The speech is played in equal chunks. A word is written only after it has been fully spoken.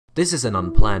This is an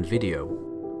unplanned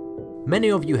video. Many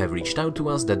of you have reached out to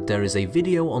us that there is a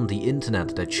video on the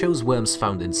internet that shows worms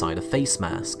found inside a face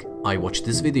mask. I watched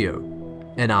this video,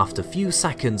 and after few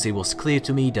seconds it was clear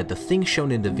to me that the thing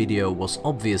shown in the video was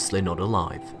obviously not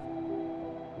alive.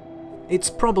 It's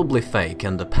probably fake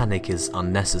and the panic is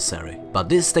unnecessary, but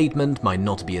this statement might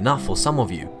not be enough for some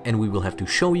of you, and we will have to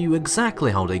show you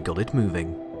exactly how they got it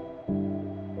moving.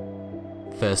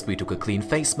 First we took a clean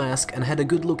face mask and had a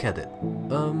good look at it.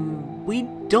 We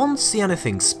don't see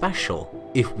anything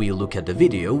special. If we look at the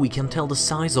video, we can tell the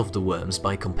size of the worms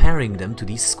by comparing them to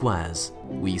these squares.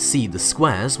 We see the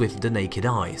squares with the naked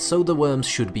eye, so the worms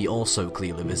should be also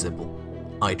clearly visible.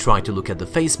 I tried to look at the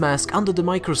face mask under the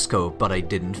microscope, but I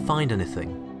didn't find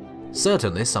anything.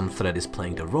 Certainly some thread is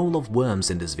playing the role of worms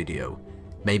in this video.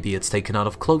 Maybe it's taken out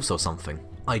of clothes or something.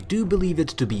 I do believe it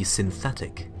to be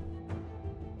synthetic.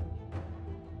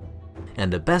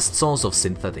 And the best source of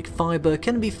synthetic fiber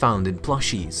can be found in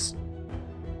plushies.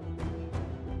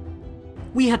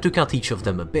 We had to cut each of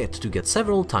them a bit to get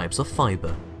several types of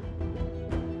fiber.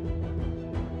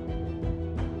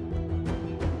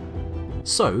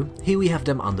 So, here we have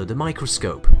them under the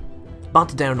microscope, but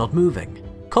they're not moving,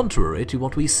 contrary to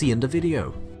what we see in the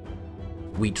video.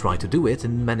 We try to do it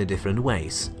in many different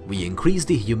ways. We increase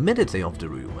the humidity of the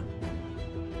room,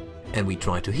 and we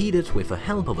try to heat it with the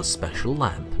help of a special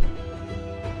lamp,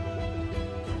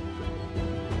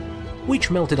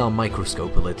 which melted our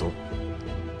microscope a little.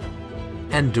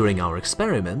 And during our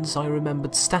experiments I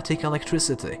remembered static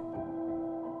electricity.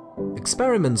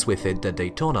 Experiments with it that they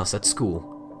taught us at school.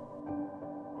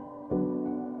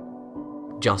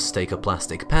 Just take a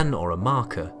plastic pen or a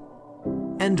marker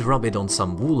and rub it on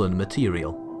some woolen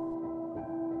material.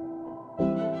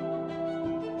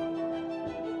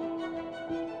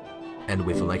 And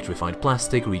with electrified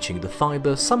plastic reaching the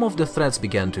fiber, some of the threads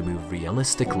began to move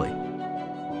realistically.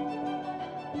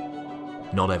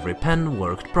 Not every pen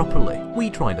worked properly. We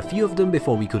tried a few of them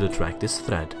before we could attract this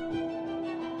thread.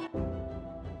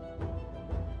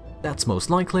 That's most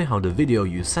likely how the video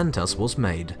you sent us was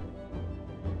made.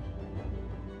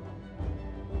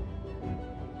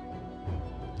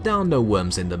 There are no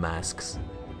worms in the masks.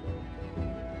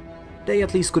 They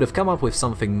at least could have come up with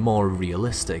something more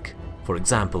realistic. For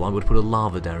example, I would put a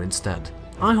lava there instead.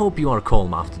 I hope you are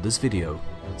calm after this video.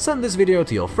 Send this video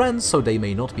to your friends so they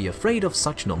may not be afraid of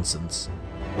such nonsense.